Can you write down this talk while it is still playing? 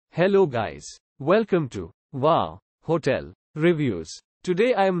Hello guys. Welcome to Wow Hotel Reviews.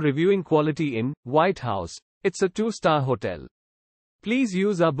 Today I am reviewing Quality Inn, White House. It's a 2-star hotel. Please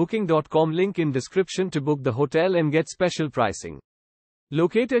use our booking.com link in description to book the hotel and get special pricing.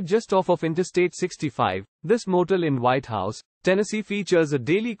 Located just off of Interstate 65, this motel in White House, Tennessee features a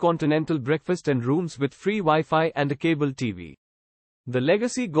daily continental breakfast and rooms with free Wi-Fi and a cable TV. The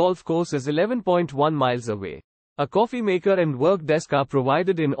Legacy Golf Course is 11.1 miles away. A coffee maker and work desk are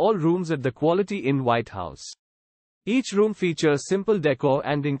provided in all rooms at the Quality Inn White House. Each room features simple decor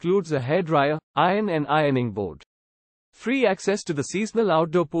and includes a hairdryer, iron and ironing board. Free access to the seasonal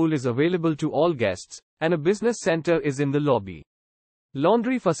outdoor pool is available to all guests, and a business center is in the lobby.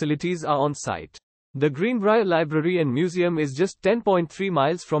 Laundry facilities are on site. The Greenbrier Library and Museum is just 10.3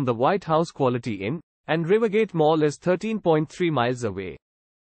 miles from the White House Quality Inn, and Rivergate Mall is 13.3 miles away.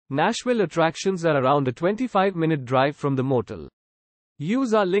 Nashville attractions are around a 25-minute drive from the motel.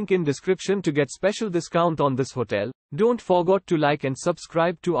 Use our link in description to get special discount on this hotel. Don't forget to like and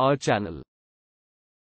subscribe to our channel.